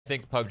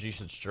think PUBG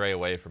should stray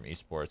away from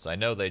esports. I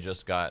know they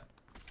just got...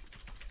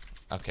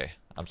 Okay,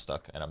 I'm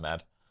stuck and I'm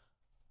mad.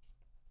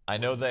 I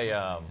know they,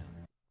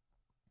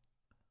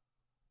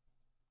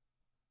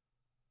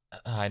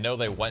 I know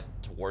they went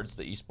towards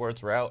the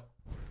esports route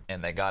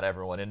and they got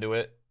everyone into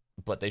it,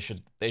 but they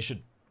should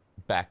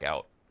back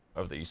out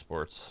of the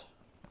esports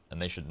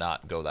and they should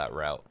not go that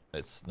route.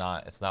 It's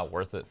not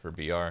worth it for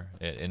BR.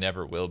 It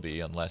never will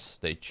be unless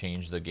they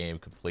change the game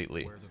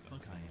completely. Where the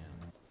fuck I am.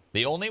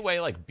 The only way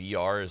like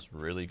BR is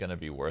really gonna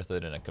be worth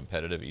it in a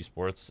competitive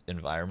esports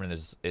environment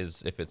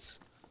is if it's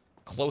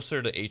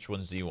closer to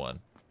H1Z1,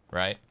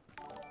 right?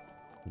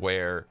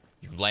 Where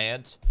you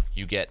land,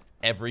 you get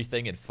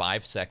everything in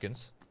 5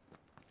 seconds.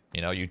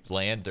 You know, you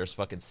land, there's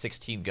fucking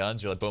 16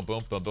 guns, you're like boom,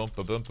 boom, boom, boom,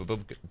 boom, boom, boom,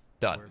 boom,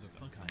 done. Where the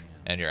fuck I am.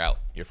 And you're out,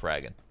 you're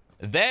fragging.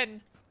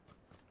 Then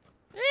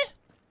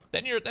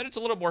it's a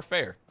little more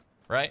fair,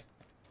 right?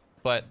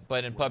 But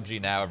in PUBG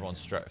now,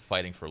 everyone's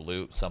fighting for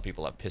loot. Some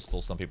people have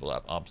pistols, some people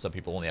have umps, some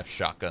people only have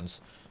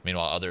shotguns.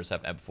 Meanwhile, others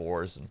have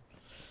M4s and,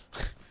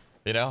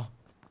 you know?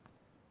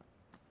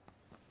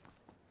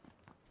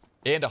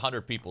 And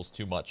 100 people's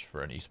too much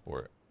for an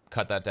esport.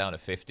 Cut that down to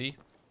 50.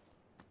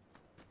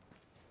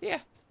 Yeah,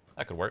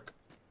 that could work.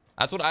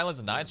 That's what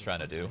Islands of 9's trying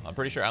to do. I'm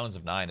pretty sure Islands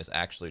of 9 is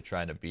actually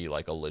trying to be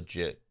like a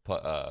legit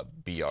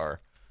BR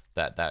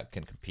that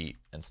can compete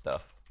and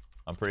stuff.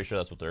 I'm pretty sure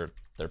that's what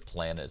their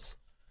plan is,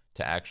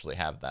 to actually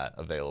have that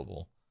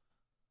available.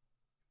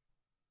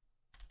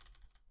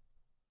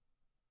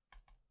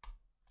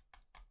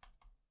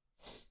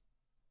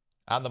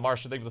 I'm the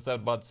Martian. Thank you for the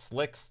sub, Bud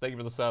Slicks. Thank you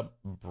for the sub,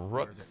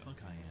 Where the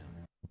fuck I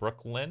am.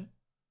 Brooklyn.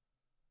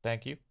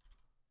 Thank you.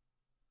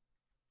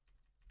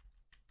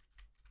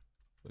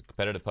 The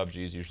competitive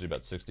PUBG is usually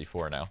about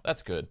 64 now.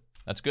 That's good.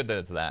 That's good that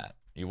it's that.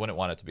 You wouldn't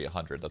want it to be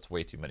 100. That's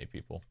way too many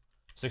people.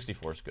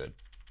 64 is good.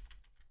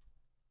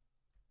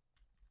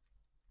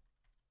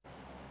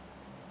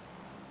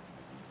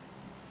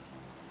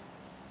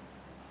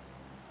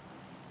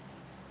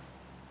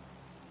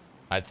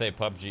 I'd say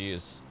PUBG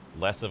is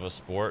less of a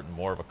sport and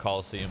more of a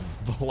Coliseum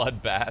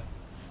bloodbath.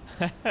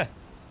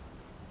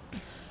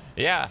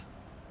 Yeah.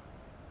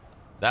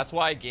 That's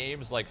why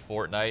games like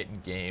Fortnite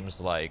and games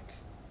like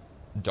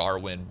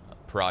Darwin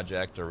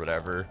Project or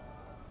whatever,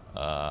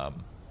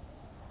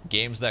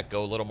 games that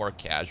go a little more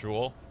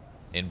casual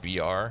in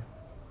BR,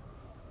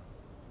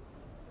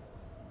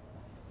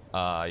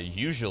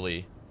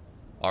 usually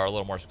are a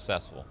little more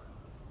successful.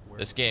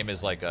 This game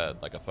is like a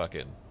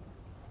fucking,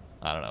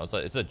 I don't know,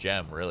 it's a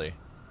gem, really.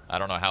 I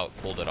don't know how it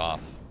pulled it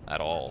off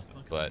at all,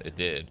 but it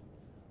did.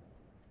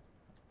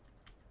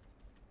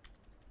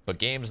 But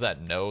games that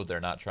know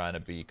they're not trying to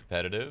be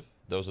competitive,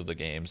 those are the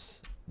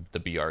games, the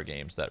BR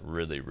games, that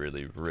really,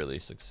 really, really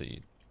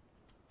succeed.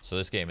 So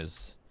this game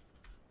is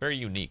very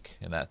unique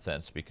in that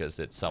sense because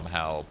it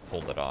somehow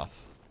pulled it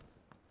off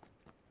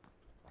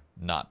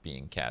not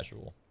being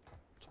casual.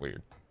 It's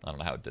weird. I don't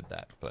know how it did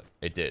that, but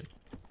it did.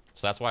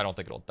 So that's why I don't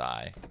think it'll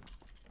die,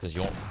 because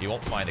you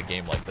won't find a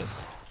game like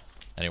this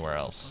anywhere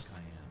else.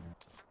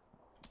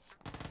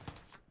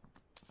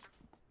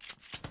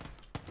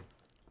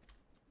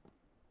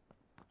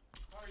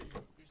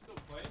 You're still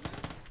playing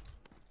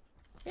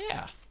this?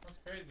 Yeah. That's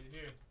crazy.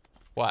 Here.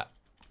 What?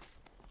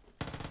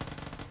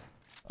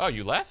 Oh,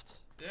 you left?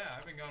 Yeah,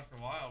 I've been gone for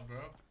a while, bro.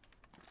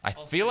 I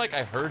feel like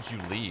I heard you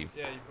leave.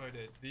 Yeah, you probably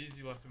did. These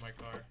you left in my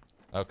car.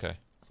 Okay.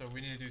 So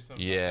we need to do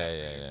something.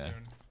 Yeah. Soon.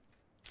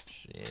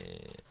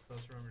 Shit. So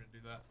let's remember to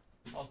do that.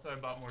 Also, I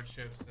bought more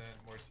chips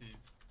and more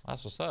teas.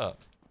 That's what's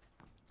up.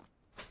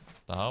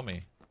 The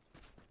homie.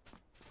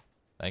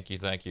 Thank you,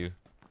 thank you.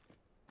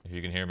 If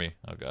you can hear me.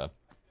 Oh, God.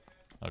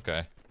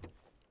 Okay.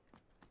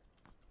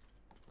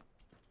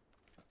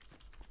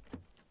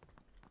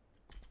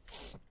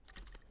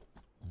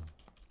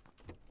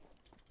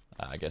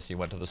 I guess he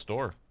went to the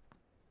store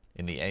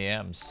in the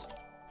AMs.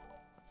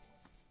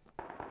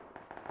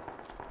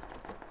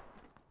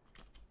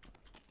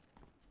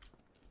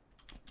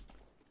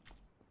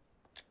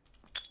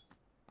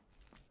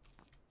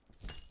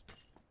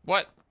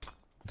 What?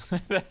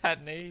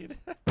 That nade?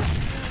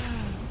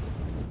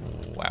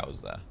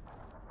 Wowza.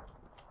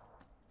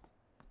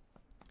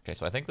 Okay,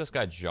 so I think this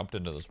guy jumped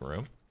into this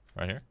room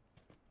right here.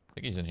 I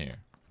think he's in here.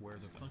 Where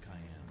the fuck I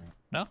am.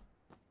 No?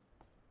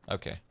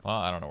 Okay. Well,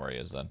 I don't know where he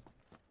is then.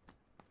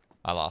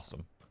 I lost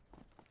him.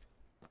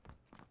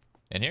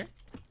 In here?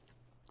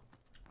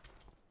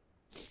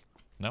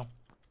 No.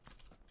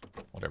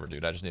 Whatever,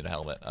 dude. I just need a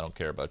helmet. I don't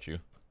care about you.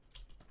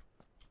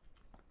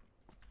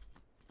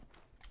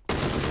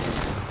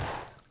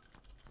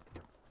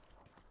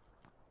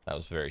 That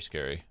was very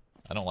scary.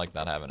 I don't like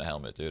not having a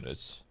helmet, dude.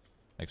 It's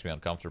makes me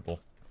uncomfortable.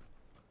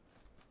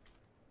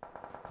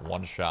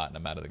 One shot and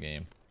I'm out of the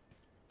game.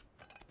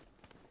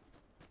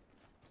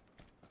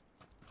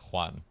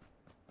 Juan.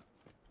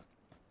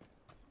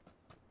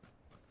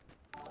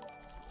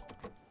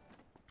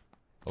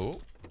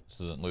 Oh, this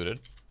isn't looted.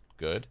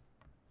 Good.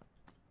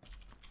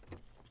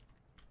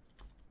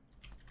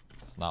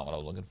 It's not what I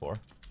was looking for.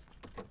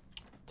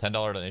 $10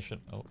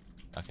 donation. Oh,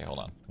 okay, hold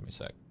on. Give me a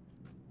sec.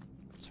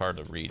 It's hard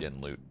to read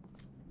and loot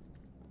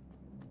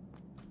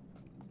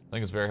I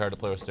think it's very hard to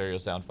play with stereo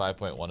sound.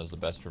 5.1 is the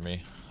best for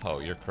me.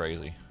 Oh, you're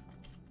crazy.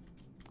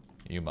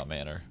 You, my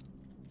man, are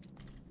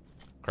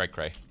cray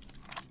cray.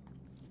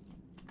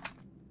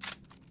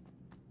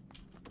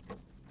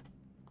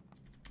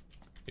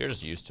 You're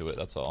just used to it,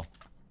 that's all.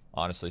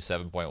 Honestly,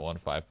 7.1,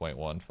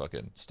 5.1,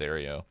 fucking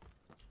stereo.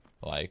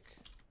 Like,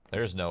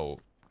 there's no...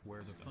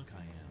 Where the fuck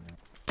I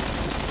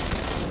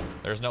am.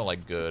 There's no,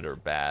 like, good or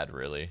bad,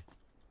 really.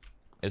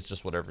 It's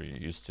just whatever you're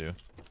used to.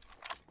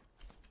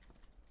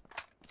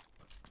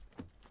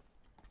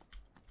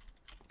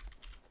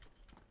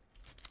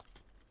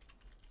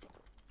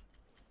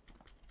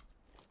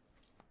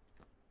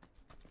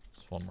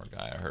 Just one more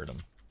guy, I heard him.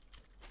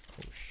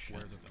 Oh, shit.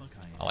 Where the fuck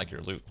I am. I like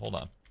your loot. Hold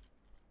on.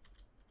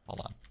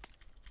 Hold on.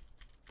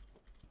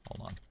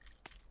 Hold on.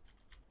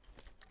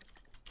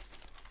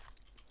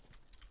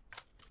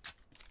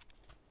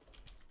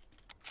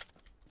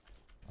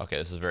 Okay,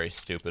 this is very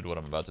stupid what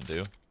I'm about to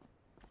do.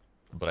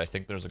 But I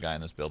think there's a guy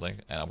in this building,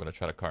 and I'm going to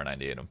try to car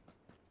 98 him.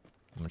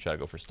 I'm going to try to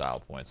go for style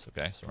points,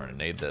 okay? So we're going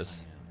to nade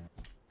this.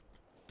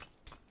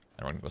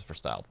 And we're going to go for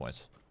style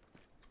points.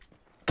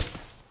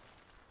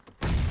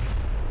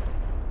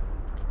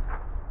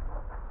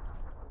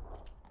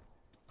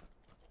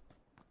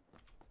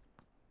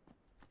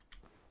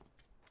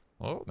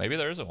 Oh, maybe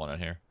there isn't one in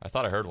here. I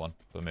thought I heard one,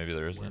 but maybe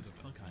there isn't. Where the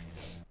fuck I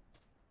am.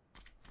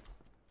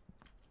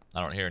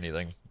 I don't hear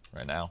anything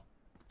right now.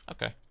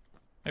 Okay.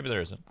 Maybe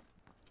there isn't.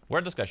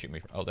 Where'd this guy shoot me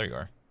from? Oh, there you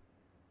are.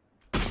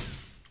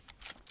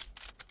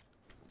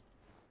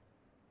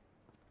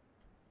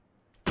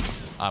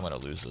 I'm gonna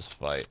lose this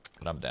fight,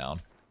 but I'm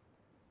down.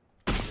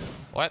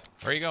 What?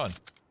 Where are you going?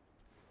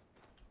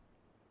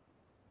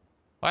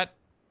 What?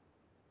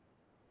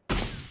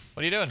 What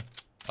are you doing?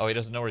 Oh, he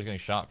doesn't know where he's getting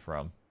shot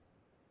from.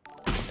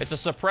 It's a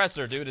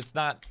suppressor, dude. It's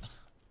not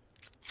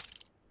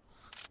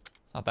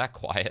that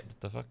quiet. What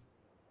the fuck?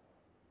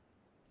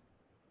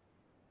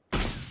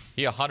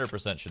 He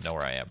 100% should know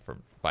where I am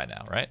from by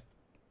now, right?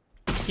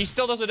 He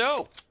still doesn't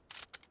know.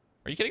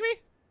 Are you kidding me?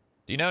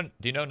 Do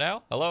you know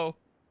now? Hello?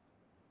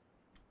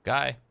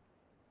 Guy.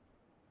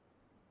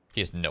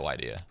 He has no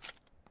idea.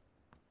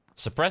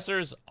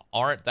 Suppressors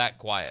aren't that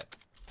quiet.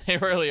 They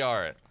really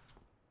aren't.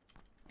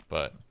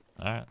 But,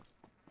 alright.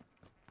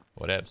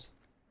 Whatevs.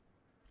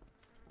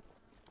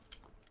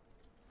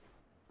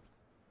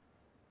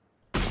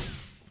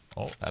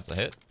 Oh, that's a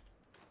hit.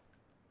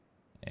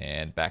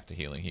 And back to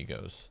healing he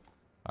goes.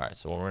 Alright,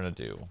 so what we're going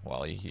to do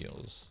while he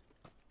heals.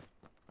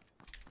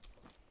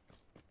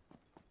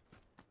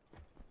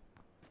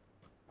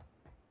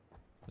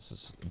 This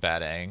is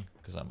bad ang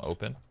because I'm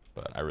open,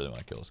 but I really want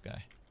to kill this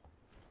guy.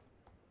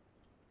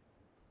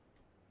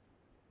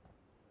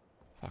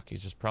 Fuck,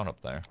 he's just prone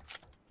up there.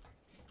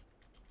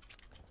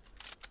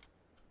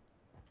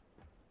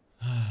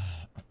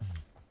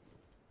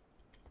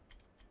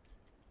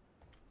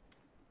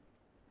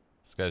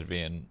 This guy's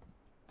being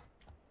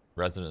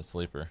resident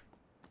sleeper.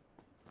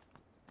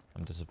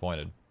 I'm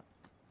disappointed.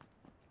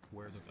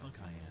 Where the fuck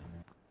I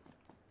am.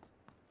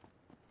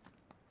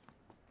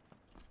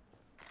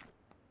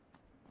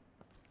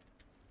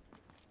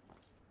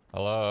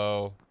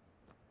 Hello?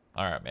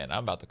 Alright, man.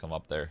 I'm about to come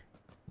up there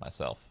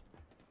myself.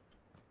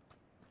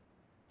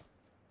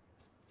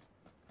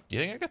 Do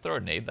you think I could throw a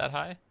nade that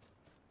high?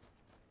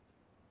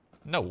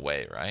 No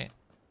way, right?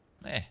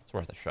 Eh, it's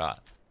worth a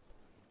shot.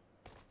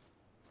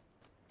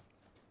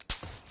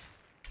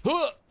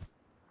 Huh!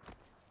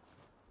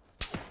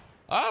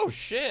 Oh,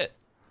 shit!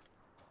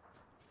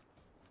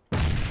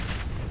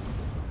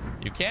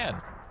 You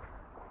can.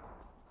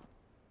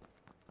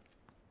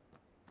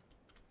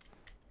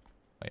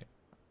 Wait.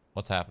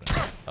 What's happening?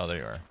 Oh, there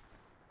you are.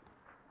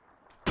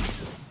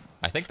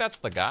 I think that's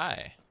the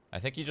guy. I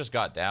think he just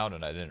got down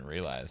and I didn't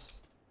realize.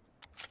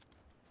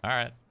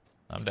 Alright.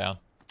 I'm down.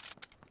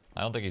 I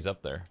don't think he's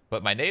up there.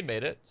 But my nade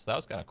made it, so that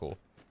was kind of cool.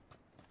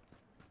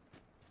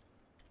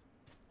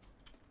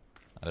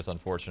 That is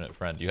unfortunate,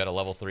 friend. You had a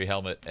level 3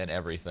 helmet and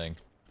everything.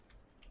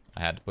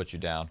 I had to put you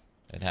down.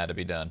 It had to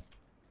be done.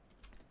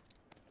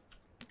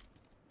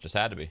 Just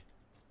had to be.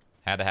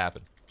 Had to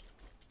happen.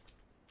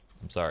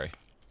 I'm sorry.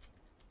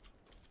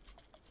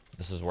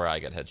 This is where I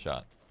get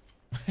headshot.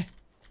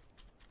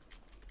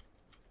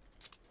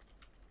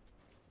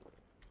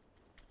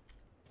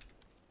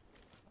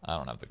 I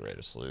don't have the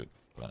greatest loot,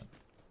 but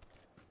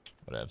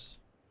whatevs.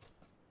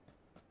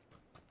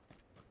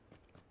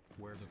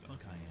 Where the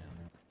fuck I am.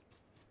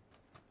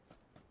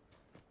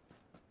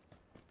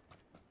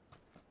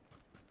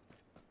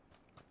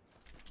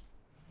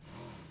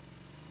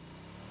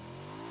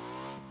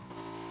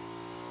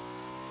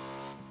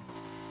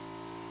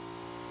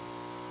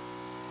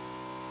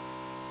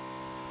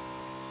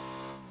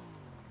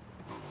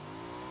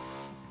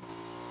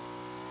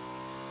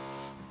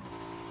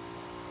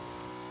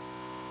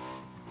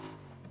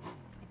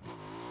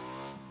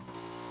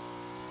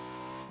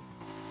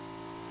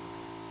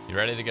 You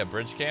ready to get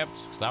bridge camped?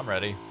 Because I'm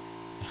ready.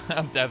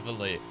 I'm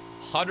definitely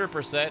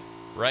 100%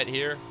 right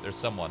here. There's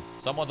someone.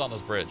 Someone's on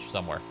this bridge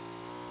somewhere.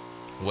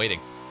 Waiting.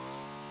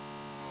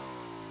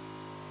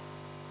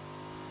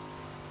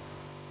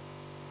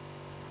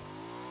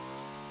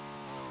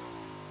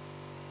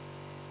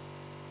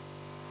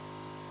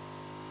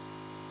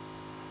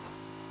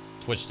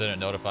 Twitch didn't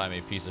notify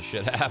me, piece of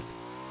shit app.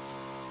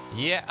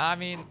 Yeah, I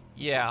mean,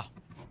 yeah.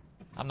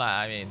 I'm not,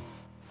 I mean,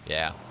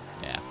 yeah.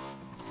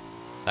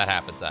 That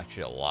happens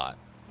actually a lot.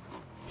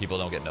 People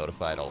don't get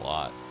notified a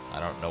lot. I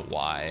don't know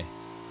why.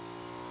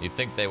 You'd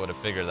think they would have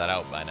figured that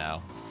out by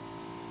now.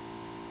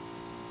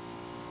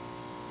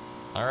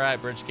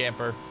 Alright, bridge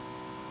camper.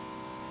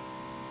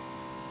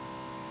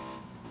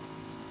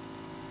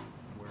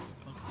 Where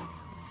the fuck I am?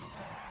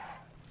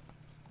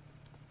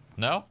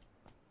 No?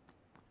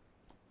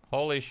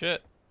 Holy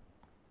shit.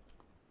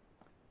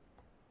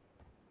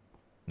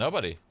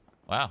 Nobody.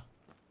 Wow.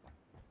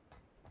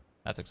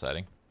 That's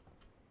exciting.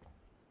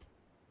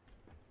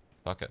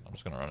 Fuck it. I'm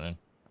just gonna run in.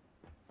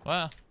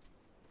 Well.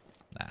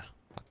 Nah.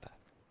 Fuck that.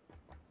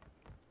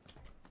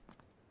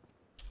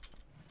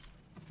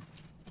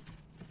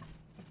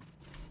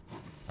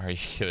 Are you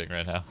kidding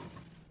right now?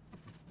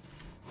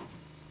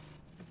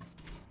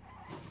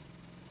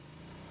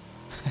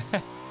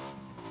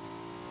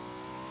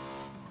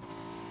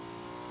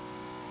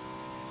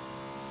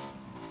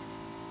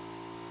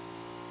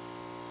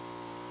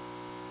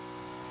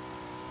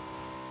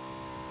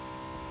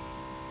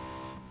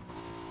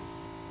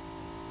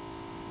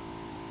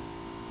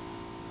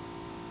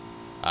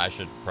 I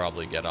should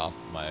probably get off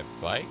my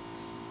bike.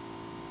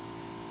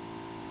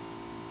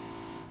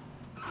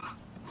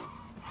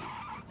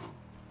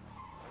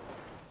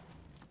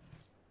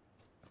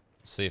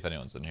 See if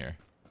anyone's in here.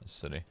 This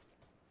city.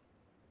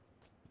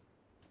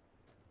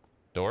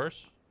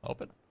 Doors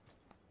open?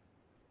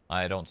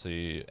 I don't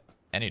see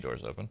any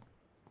doors open.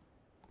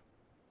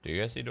 Do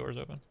you guys see doors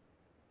open?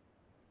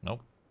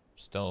 Nope.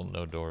 Still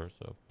no doors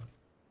open.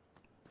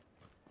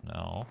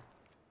 No.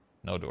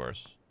 No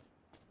doors.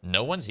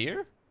 No one's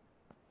here?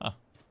 Huh.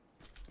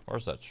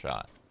 Where's that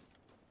shot?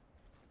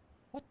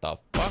 What the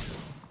fuck?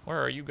 Where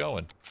are you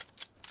going?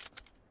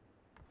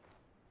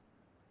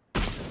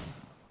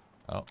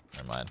 Oh,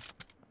 never mind.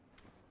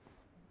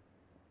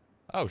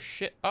 Oh,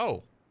 shit.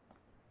 Oh.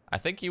 I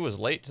think he was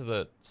late to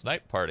the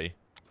snipe party.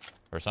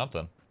 Or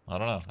something. I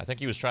don't know. I think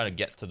he was trying to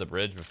get to the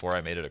bridge before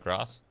I made it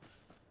across.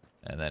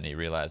 And then he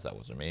realized that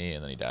wasn't me,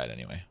 and then he died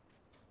anyway.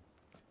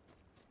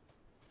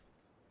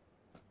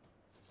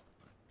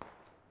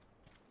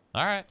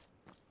 Alright.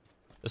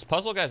 This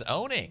puzzle guy's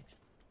owning.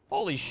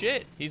 Holy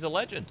shit. He's a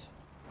legend.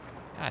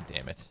 God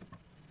damn it.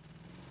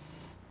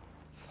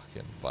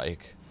 Fucking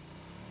bike.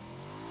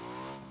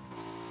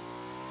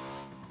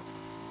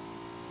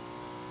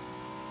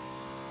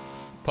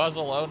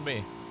 Puzzle, own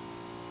me.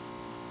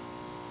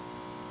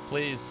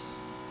 Please.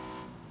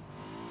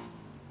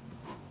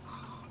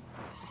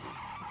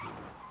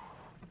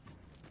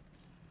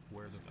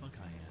 Where the fuck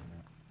I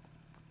am?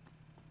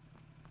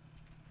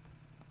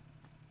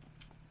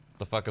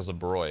 The fuck is a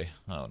broy?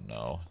 Oh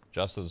no.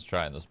 Justin's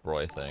trying this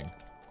broy thing.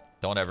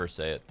 Don't ever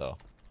say it though.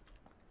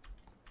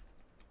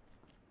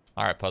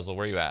 Alright, Puzzle,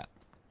 where you at?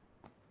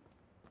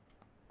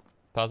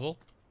 Puzzle?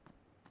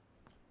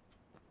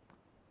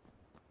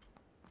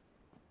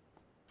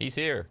 He's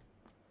here.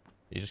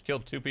 He just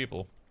killed 2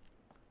 people.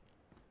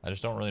 I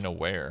just don't really know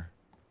where.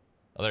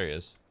 Oh, there he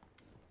is.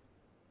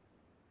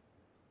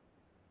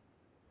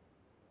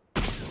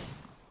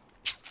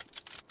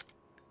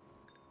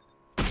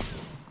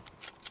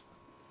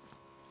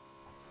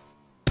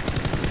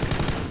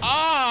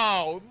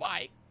 Oh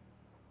my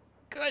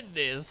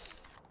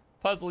goodness.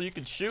 Puzzle, you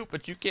can shoot,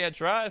 but you can't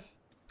drive.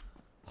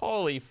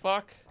 Holy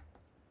fuck.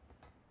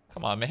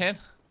 Come on, man.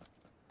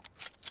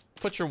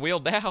 Put your wheel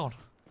down.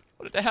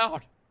 Put it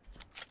down.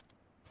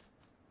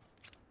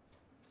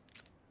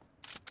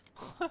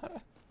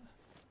 That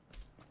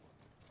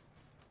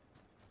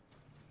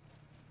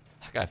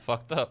guy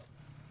fucked up.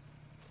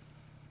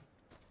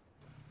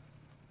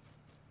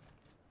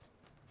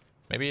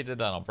 Maybe he did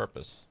that on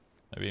purpose.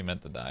 Maybe he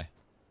meant to die.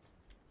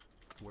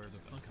 Where the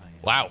fuck I am?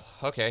 Wow.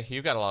 Okay,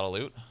 you got a lot of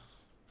loot.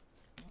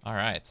 All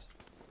right.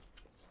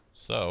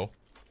 So,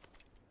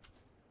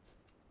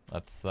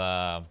 let's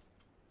yeah.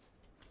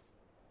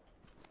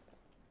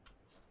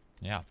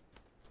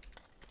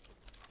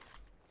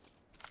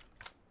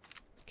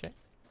 Okay.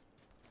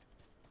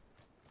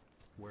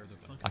 Where the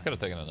fuck I could have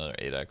taken another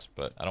 8x,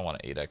 but I don't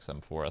want an 8x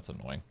M4. That's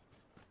annoying.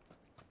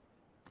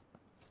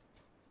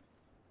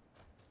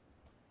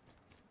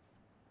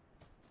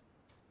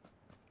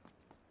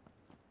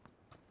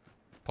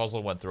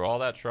 Puzzle went through all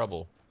that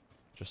trouble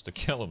just to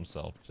kill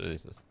himself.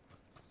 Jesus.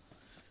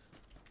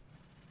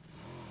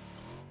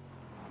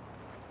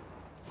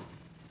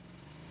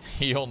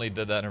 He only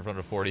did that in front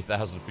of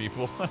 40,000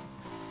 people.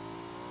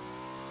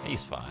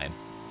 He's fine.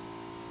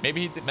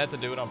 Maybe he meant to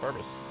do it on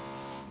purpose.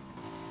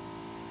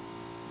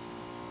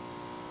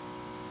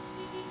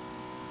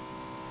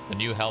 The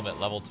new helmet,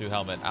 level 2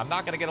 helmet. I'm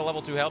not going to get a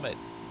level 2 helmet.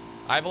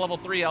 I have a level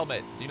 3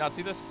 helmet. Do you not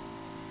see this?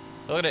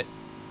 Look at it.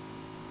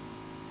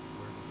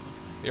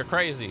 You're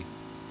crazy.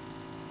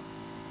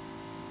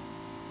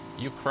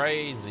 You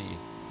crazy.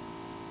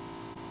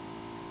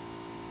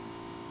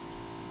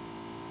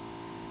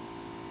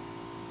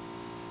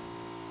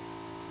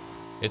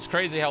 It's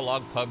crazy how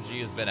long PUBG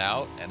has been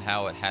out and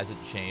how it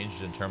hasn't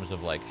changed in terms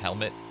of like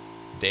helmet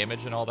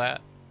damage and all that.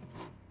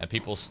 and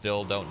people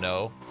still don't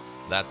know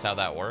that's how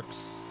that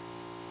works.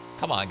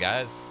 Come on,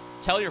 guys.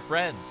 Tell your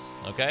friends,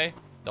 okay?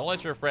 Don't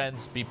let your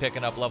friends be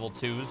picking up level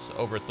 2s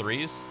over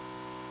 3s.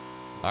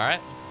 All right?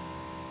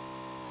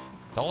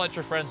 Don't let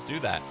your friends do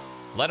that.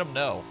 Let them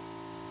know.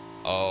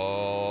 Oh.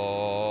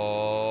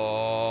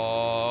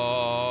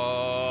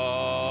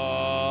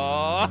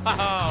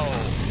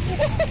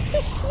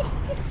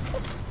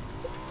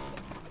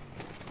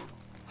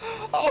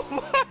 Oh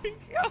my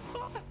god.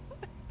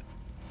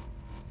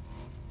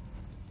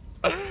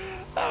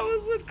 That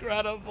was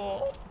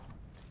incredible.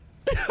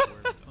 Where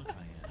the fuck I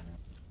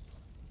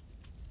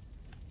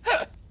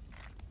am?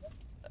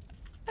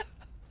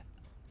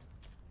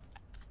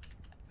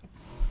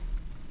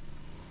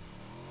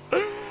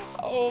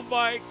 Oh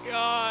my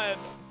god.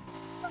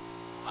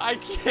 I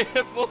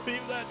can't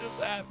believe that just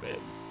happened.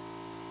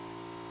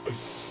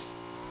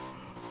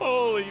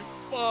 Holy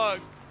fuck.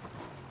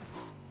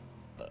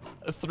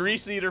 A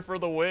 3-seater for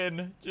the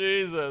win.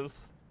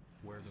 Jesus.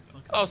 Where the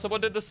fuck Oh,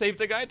 someone did the same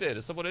thing I did.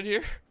 Is someone in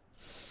here?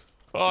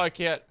 Oh, I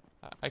can't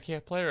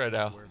play right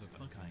now. Where the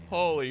fuck I am?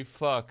 Holy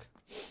fuck.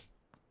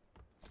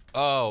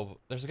 Oh,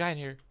 there's a guy in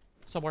here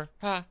somewhere.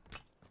 Ha.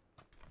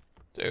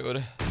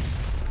 Dude.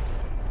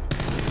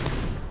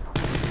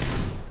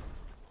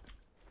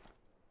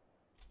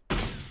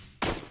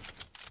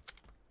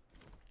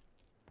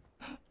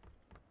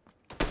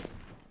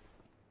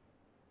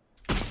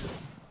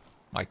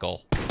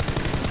 Michael.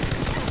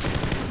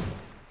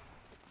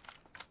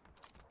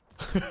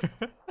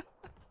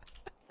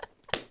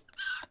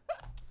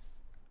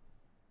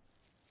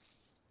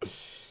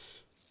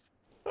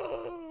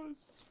 Oh,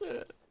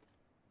 shit.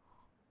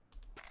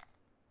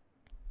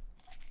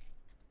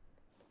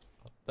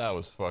 That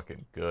was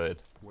fucking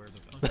good. Where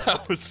the fuck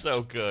That was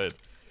so good.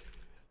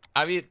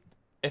 I mean,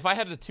 if I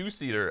had a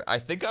 2-seater, I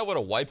think I would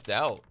have wiped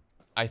out.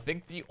 I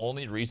think the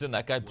only reason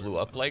that guy blew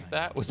up like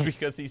that was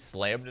because he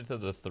slammed into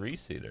the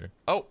 3-seater.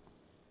 Oh.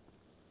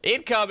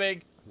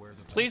 Incoming! Where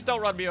the Please fuck don't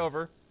I run am? me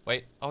over.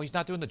 Wait. Oh, he's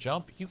not doing the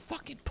jump? You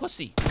fucking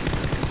pussy.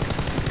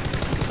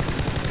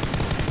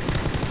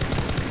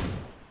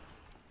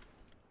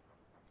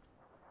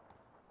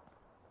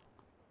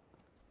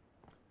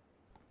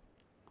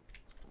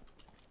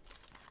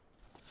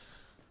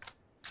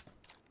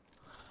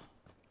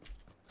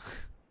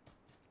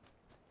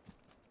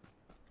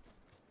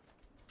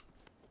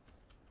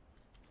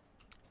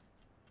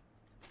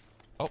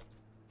 Oh.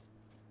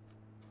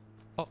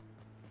 Oh.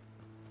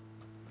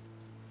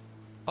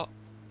 Oh.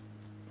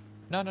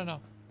 No, no,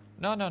 no.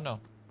 No, no, no.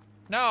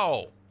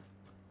 No!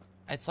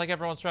 It's like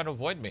everyone's trying to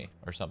avoid me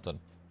or something.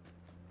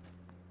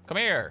 Come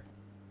here.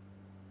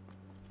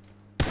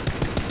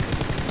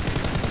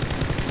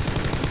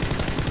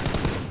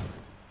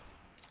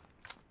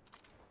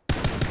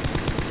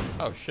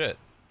 Oh, shit.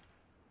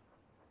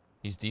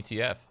 He's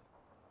DTF.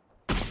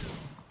 And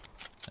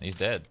he's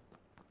dead.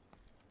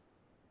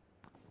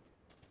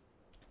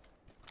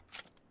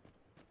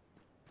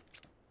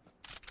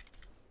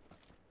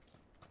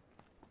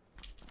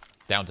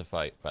 Down to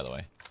fight, by the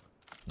way.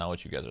 Not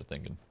what you guys are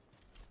thinking.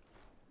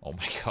 Oh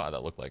my god,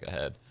 that looked like a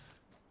head.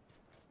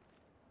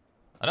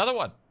 Another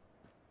one!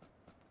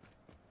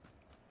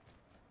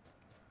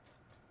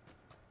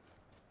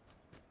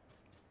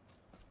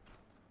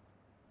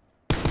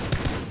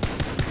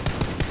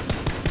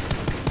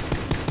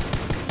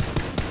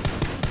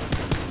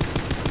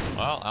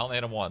 Well, I only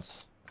hit him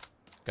once.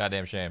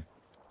 Goddamn shame.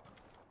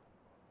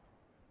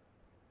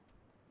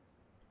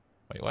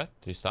 Wait, what?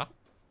 Did he stop?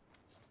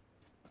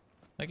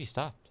 I think he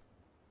stopped.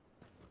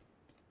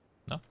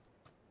 No?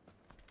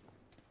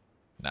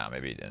 Nah,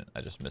 maybe he didn't. I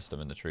just missed him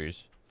in the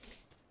trees.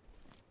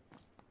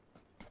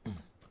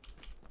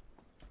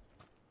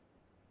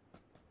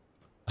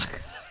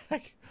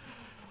 I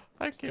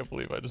can't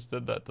believe I just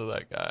did that to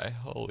that guy.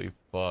 Holy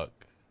fuck.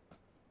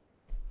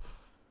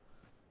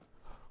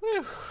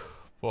 Whew.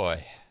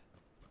 Boy.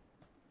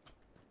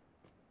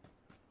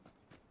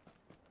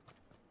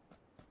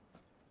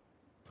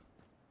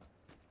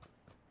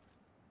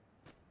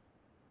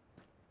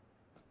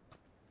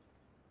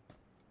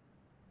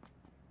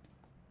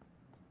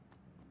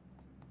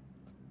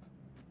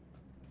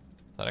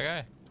 Is that a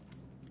guy?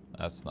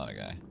 That's not a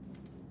guy.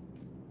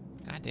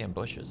 Goddamn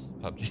bushes,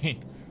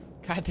 PUBG.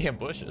 Goddamn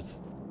bushes.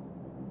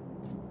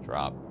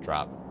 Drop,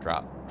 drop,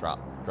 drop,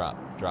 drop,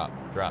 drop,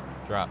 drop,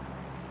 drop, drop.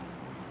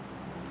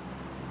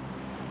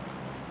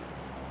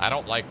 I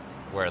don't like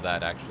where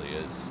that actually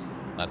is.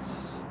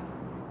 That's...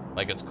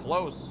 like, it's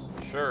close,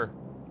 sure.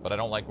 But I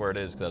don't like where it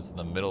is because it's in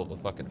the middle of a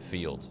fucking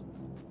field.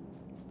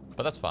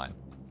 But that's fine.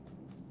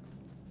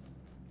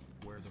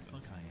 Where the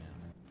fuck I am?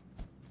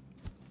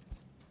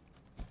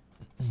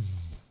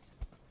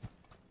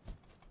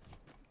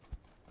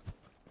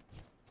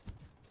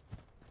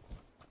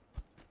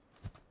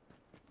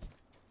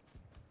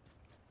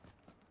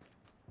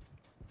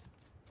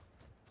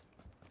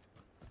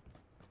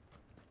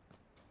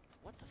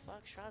 What the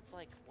fuck? Shroud's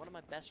like one of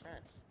my best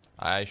friends.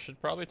 I should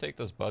probably take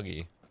this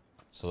buggy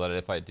so that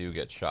if I do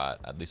get shot,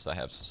 at least I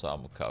have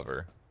some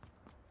cover.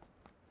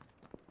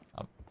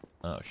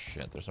 Oh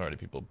shit, there's already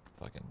people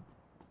fucking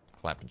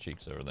clapping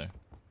cheeks over there.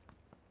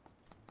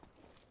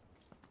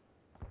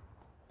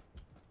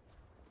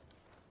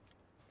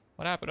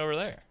 What happened over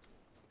there?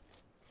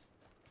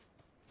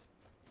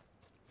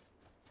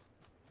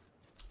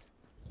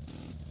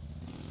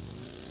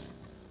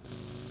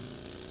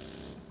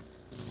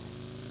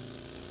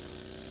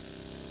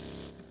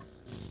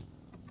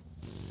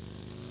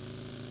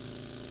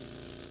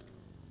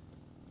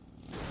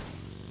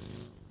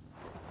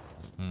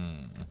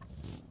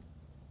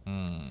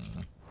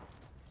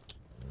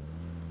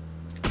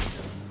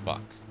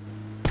 Fuck.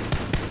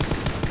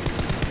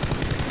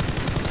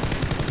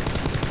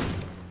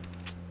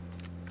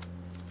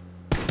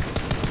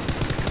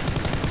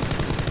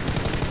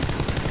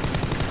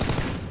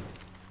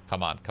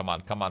 Come on, come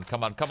on, come on,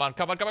 come on, come on,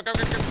 come on, come on, come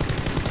on, come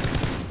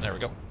on. There we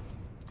go.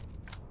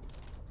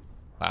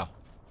 Wow.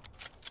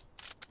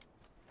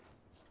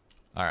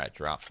 All right,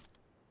 drop.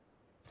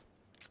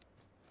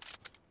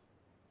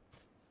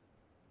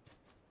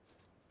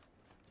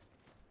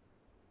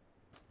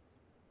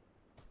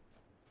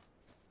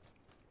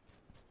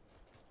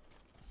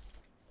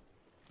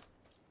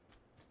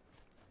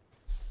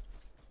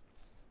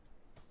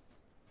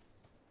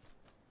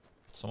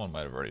 Someone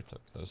might have already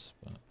took this,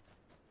 but...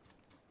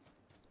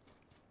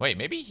 Wait,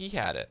 maybe he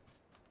had it.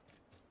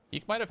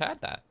 He might have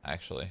had that,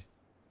 actually.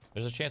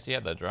 There's a chance he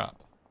had that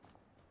drop.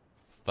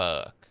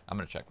 Fuck. I'm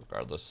gonna check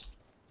regardless.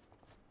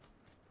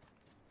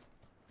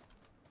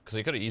 Because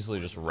he could have easily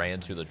just ran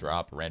to the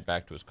drop, ran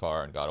back to his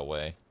car, and got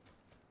away.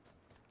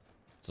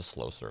 It's a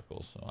slow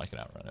circle, so I can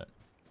outrun it.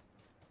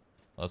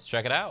 Let's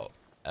check it out.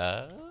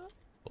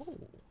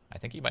 Oh, I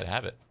think he might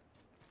have it.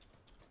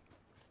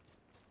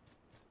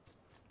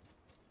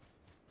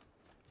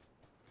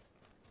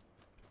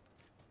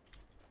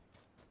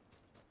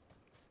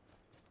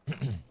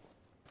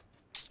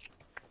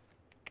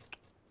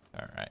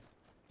 All right.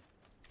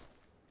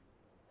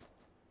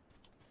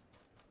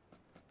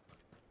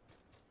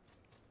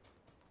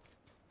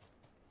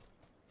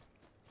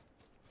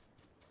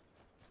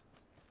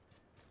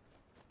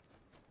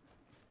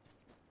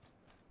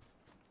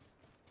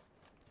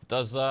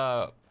 Does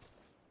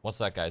what's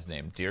that guy's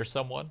name? Dear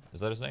Someone?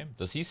 Is that his name?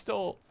 Does he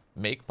still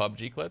make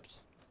PUBG clips?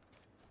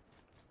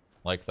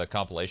 Like the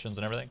compilations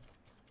and everything?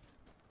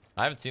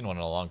 I haven't seen one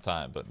in a long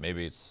time, but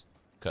maybe it's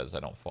because I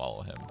don't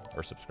follow him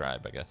or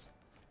subscribe, I guess.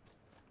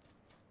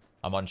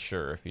 I'm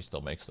unsure if he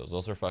still makes those.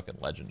 Those are fucking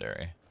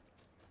legendary.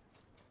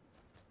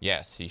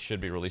 Yes, he should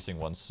be releasing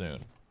one soon.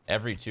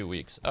 Every 2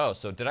 weeks. Oh,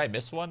 so did I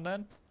miss one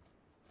then?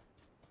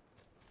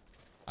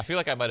 I feel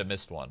like I might have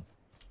missed one.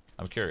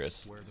 I'm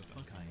curious. Where the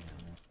fuck I am?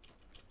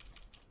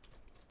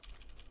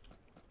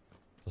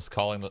 Just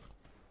calling the...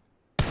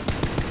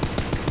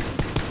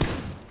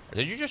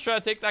 Did you just try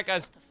to take that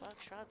guy's... What the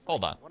fuck? Shroud's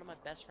Hold like on. one of my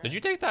best friends. Did you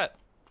take that?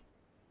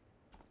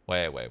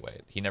 Wait.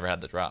 He never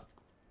had the drop.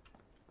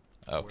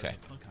 Okay. Where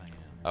the fuck I am?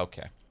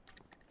 Okay.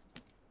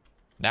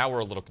 Now we're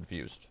a little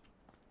confused.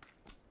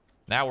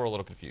 Now we're a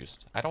little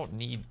confused. I don't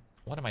need...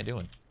 What am I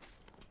doing?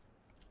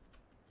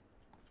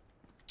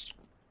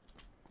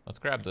 Let's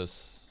grab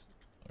this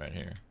right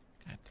here.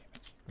 God damn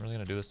it. You really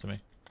gonna do this to me?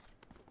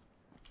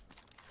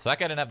 So that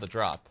guy didn't have the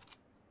drop.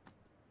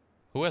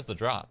 Who has the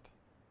drop?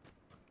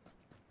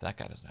 That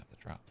guy doesn't have the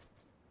drop.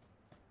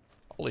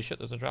 Holy shit,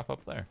 there's a drop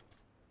up there.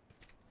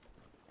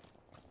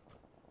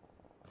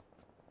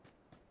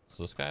 Does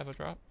this guy have a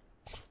drop?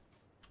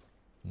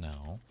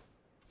 No.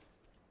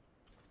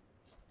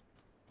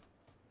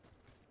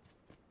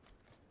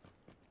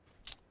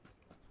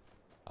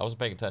 I wasn't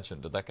paying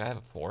attention. Did that guy have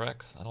a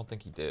 4x? I don't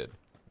think he did.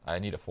 I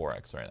need a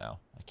 4x right now.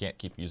 I can't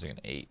keep using an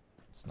 8.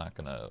 It's not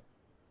gonna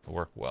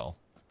work well.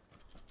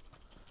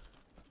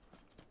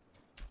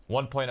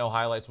 1.0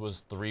 highlights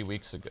was 3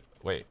 weeks ago.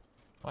 Wait,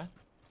 what?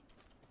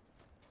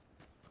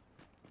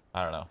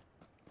 I don't know.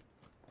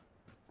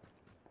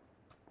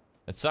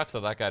 It sucks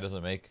that that guy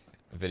doesn't make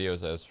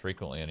videos as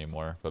frequently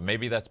anymore, but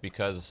maybe that's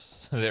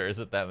because there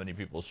isn't that many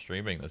people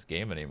streaming this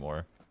game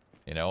anymore.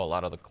 You know, a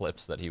lot of the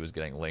clips that he was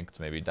getting linked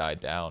maybe died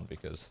down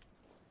because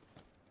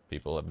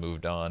people have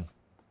moved on.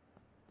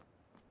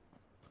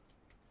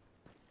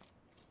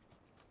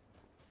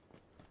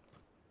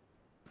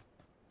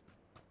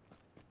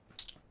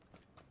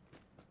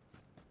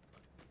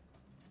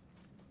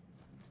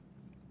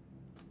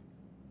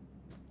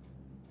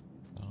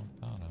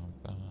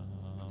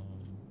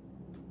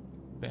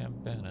 Bam,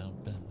 bam,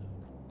 bam.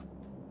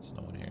 There's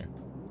no one here.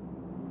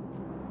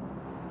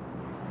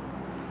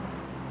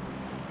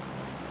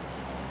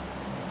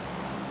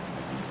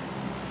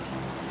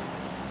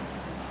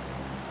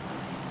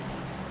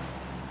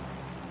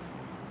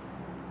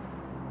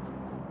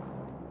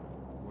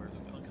 Where the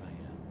fuck I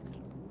am?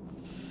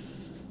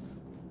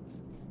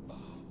 Oh,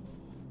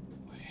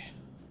 boy.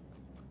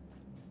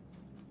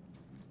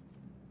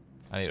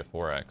 I need a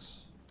 4x.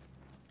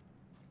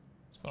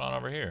 What's going on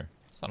over here?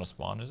 It's not a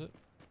spawn, is it?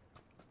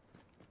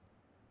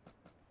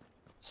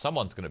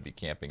 Someone's gonna be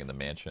camping in the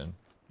mansion.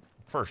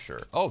 For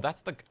sure. Oh,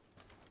 that's the...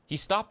 He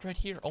stopped right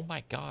here. Oh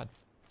my god.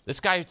 This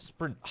guy's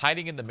been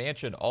hiding in the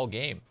mansion all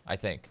game, I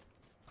think.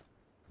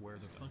 Where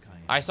the fuck I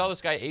am? I saw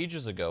this guy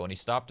ages ago, and he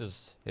stopped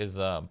his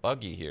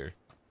buggy here.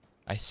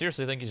 I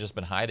seriously think he's just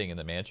been hiding in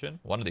the mansion,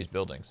 one of these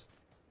buildings,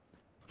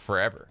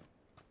 forever.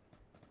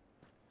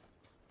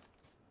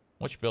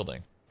 Which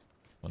building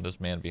would this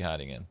man be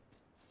hiding in?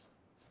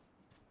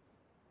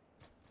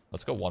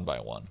 Let's go one by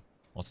one.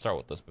 Let's start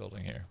with this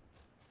building here.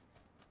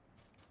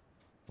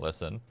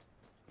 Listen.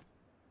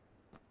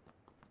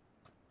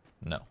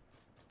 No.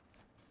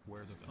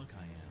 Where the fuck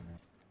I am?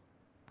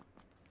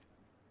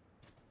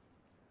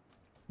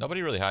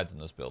 Nobody really hides in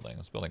this building.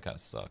 This building kind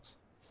of sucks.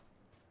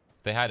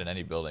 If they hide in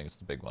any building, it's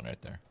the big one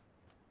right there.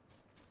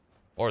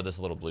 Or this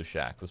little blue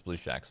shack. This blue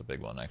shack's a big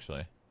one,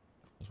 actually.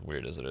 As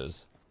weird as it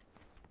is.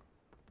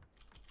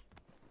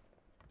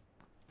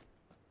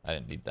 I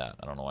didn't need that.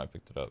 I don't know why I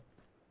picked it up.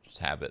 Just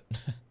habit.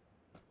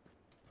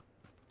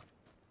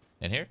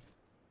 In here?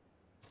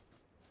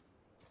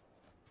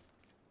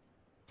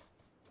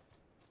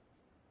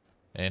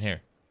 In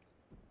here.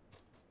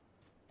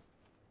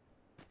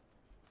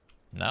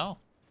 No.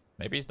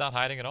 Maybe he's not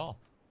hiding at all.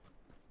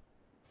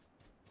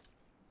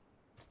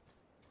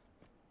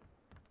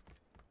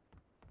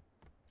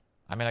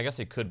 I mean, I guess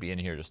he could be in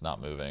here just not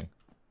moving.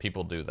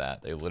 People do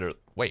that. They literally...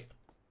 Wait.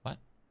 What?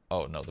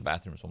 Oh, no. The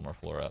bathroom's one more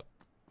floor up.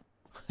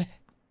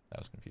 That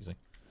was confusing.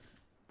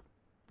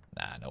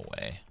 Nah, no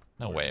way.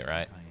 No way,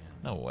 right?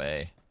 No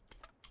way.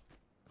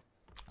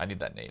 I need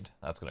that nade.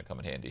 That's going to come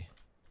in handy.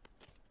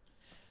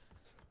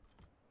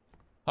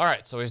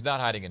 Alright, so he's not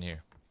hiding in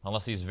here.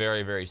 Unless he's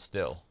very, very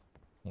still.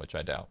 Which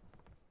I doubt.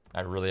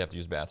 I really have to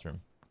use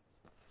bathroom.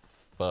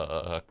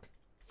 Fuck.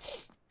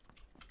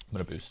 I'm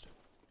going to boost.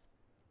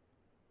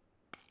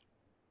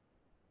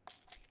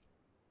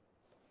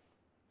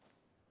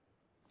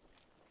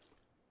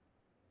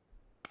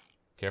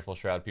 Careful,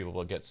 Shroud. People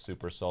will get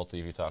super salty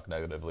if you talk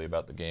negatively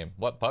about the game.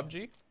 What,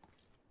 PUBG?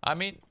 I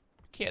mean,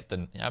 you can't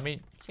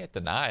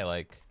deny,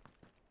 like...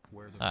 I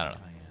don't know. I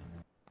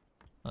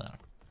don't know.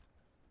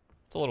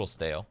 It's a little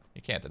stale.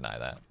 You can't deny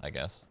that, I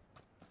guess.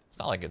 It's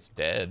not like it's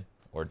dead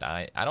or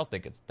dying. I don't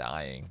think it's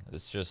dying.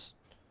 It's just...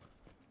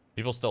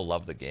 People still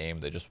love the game.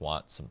 They just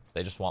want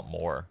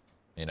more,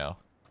 you know?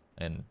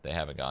 And they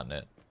haven't gotten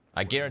it.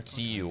 I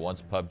guarantee you,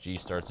 once PUBG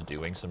starts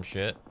doing some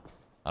shit...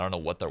 I don't know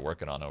what they're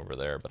working on over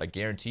there, but I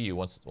guarantee you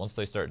once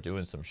they start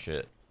doing some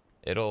shit,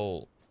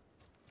 it'll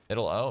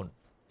own.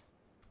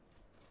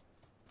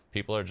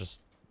 People are just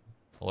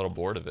a little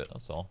bored of it,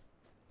 that's all.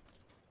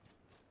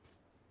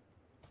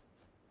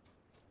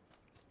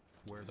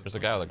 There's a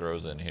guy with a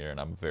Groza in here,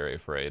 and I'm very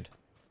afraid.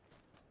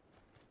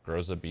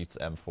 Groza beats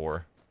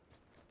M4.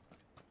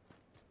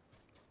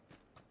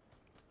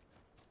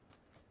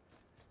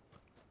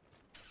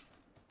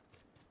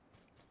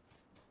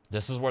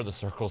 This is where the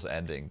circle's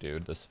ending,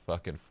 dude. This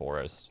fucking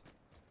forest.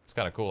 It's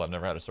kind of cool. I've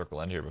never had a circle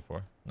end here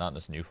before. Not in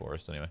this new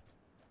forest, anyway.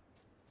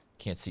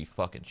 Can't see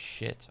fucking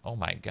shit. Oh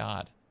my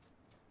god.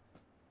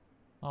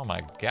 Oh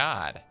my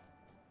god.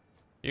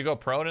 You go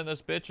prone in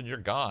this bitch and you're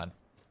gone.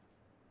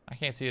 I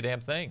can't see a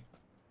damn thing.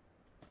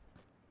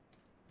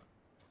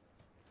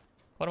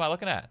 What am I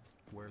looking at?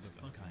 Where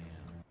the fuck I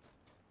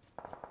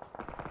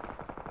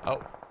am?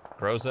 Oh.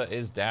 Groza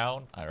is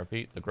down. I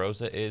repeat, the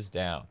Groza is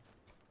down.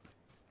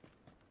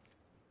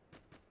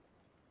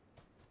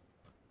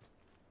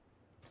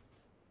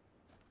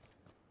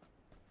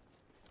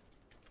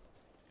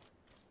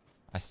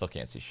 I still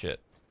can't see shit.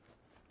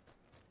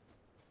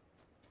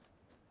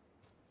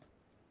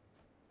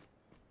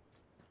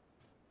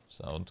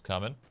 Someone's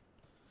coming.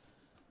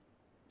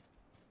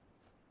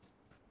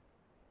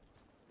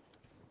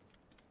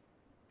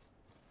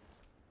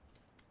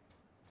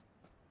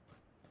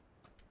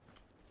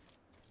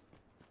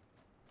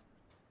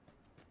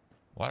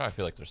 Why do I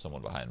feel like there's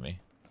someone behind me?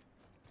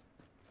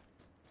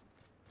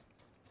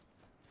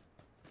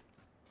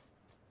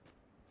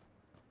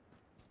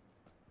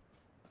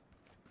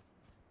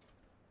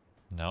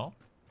 No?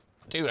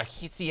 Dude, I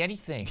can't see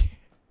anything.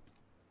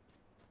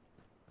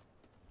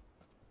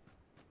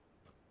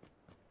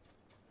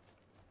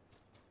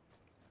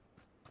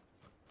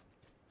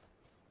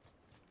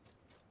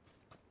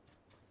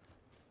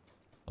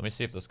 Let me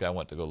see if this guy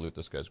went to go loot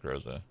this guy's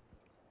Groza.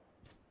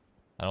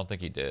 I don't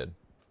think he did.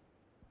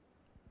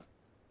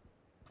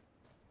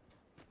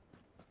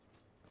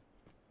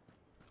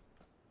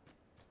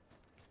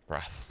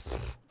 Bruh.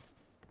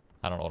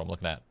 I don't know what I'm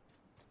looking at.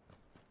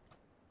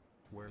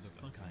 Where the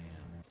fuck I am?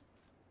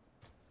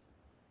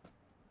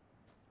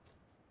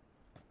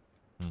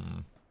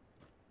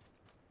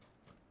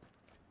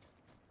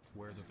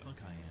 Where the fuck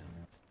I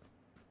am?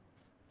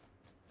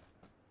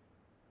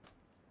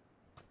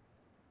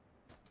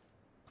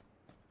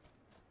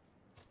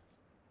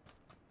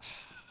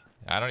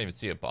 I don't even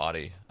see a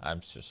body.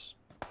 I'm just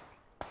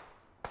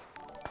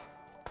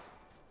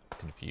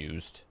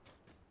confused.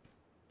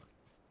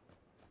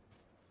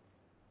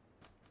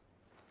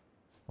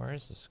 Where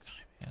is this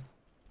guy, man?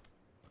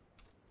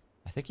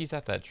 I think he's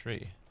at that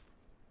tree.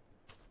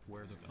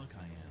 Where the fuck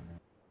I am?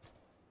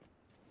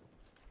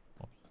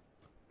 Oops.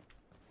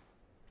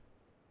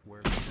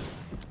 Where the fuck I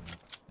am?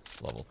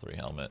 It's level 3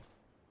 helmet.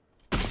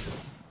 It's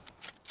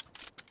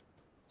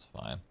fine.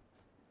 fine.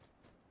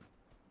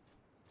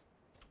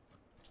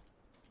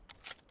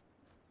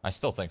 I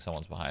still think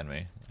someone's behind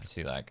me. I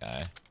see that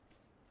guy.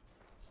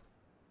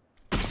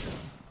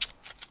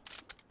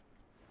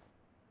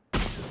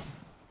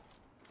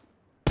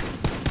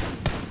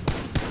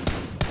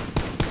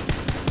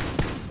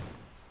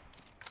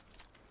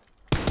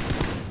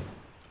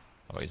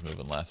 Oh, he's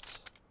moving left.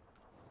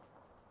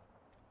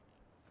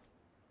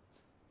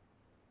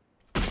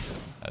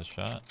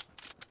 Headshot.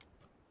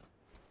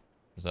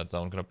 Is that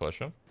zone gonna push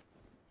him?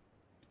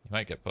 He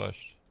might get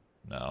pushed.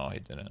 No, he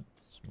didn't.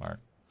 Smart.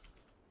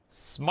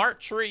 Smart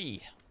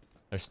tree!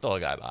 There's still a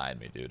guy behind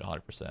me, dude.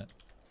 100%.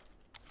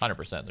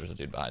 100% there's a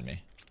dude behind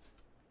me.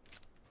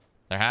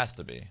 There has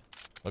to be.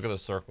 Look at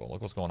this circle.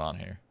 Look what's going on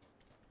here.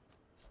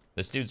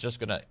 This dude's just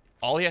gonna...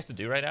 All he has to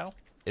do right now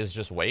is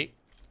just wait.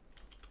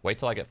 Wait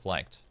till I get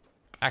flanked.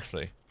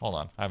 Actually, hold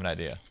on. I have an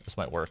idea. This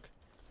might work.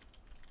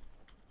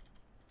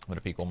 I'm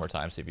gonna peek one more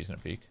time, see if he's gonna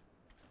peek.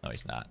 No,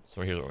 he's not.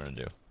 So here's what we're gonna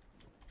do.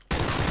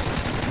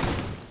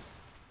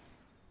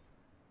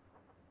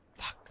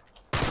 Fuck.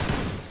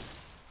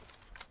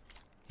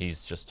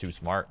 He's just too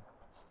smart.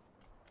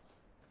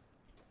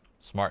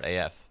 Smart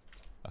AF.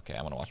 Okay,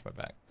 I'm gonna watch my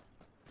back.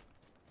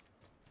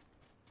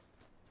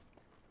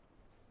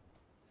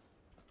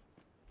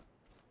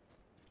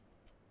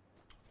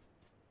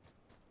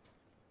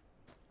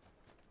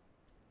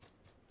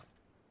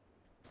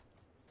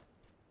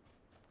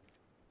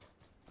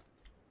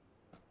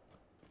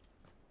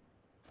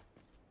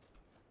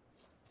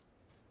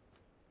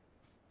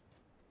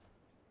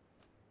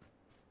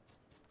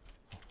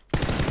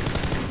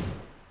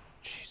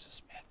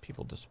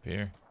 People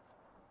disappear.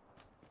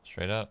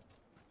 Straight up.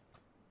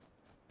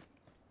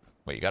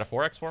 Wait, you got a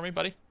 4x for me,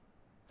 buddy?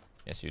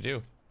 Yes, you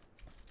do.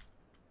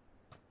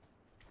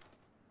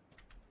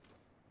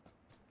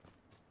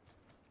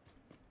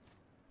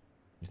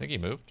 You think he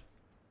moved?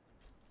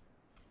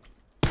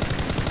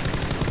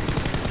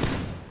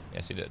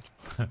 Yes, he did.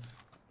 Go,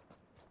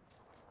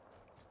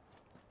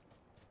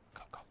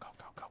 go, go,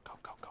 go, go, go,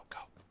 go, go, go.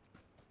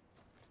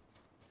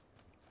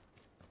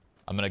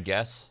 I'm gonna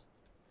guess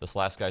this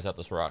last guy's at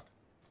this rock.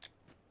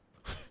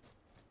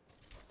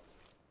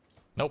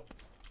 Nope.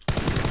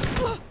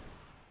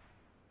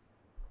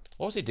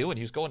 What was he doing?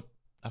 He was going...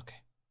 Okay.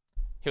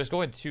 He was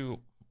going to...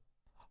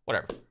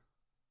 Whatever.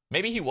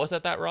 Maybe he was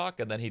at that rock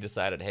and then he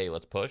decided, hey,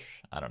 let's push.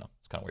 I don't know.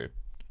 It's kind of weird.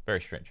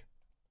 Very strange.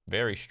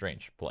 Very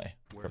strange play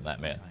from that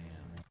man.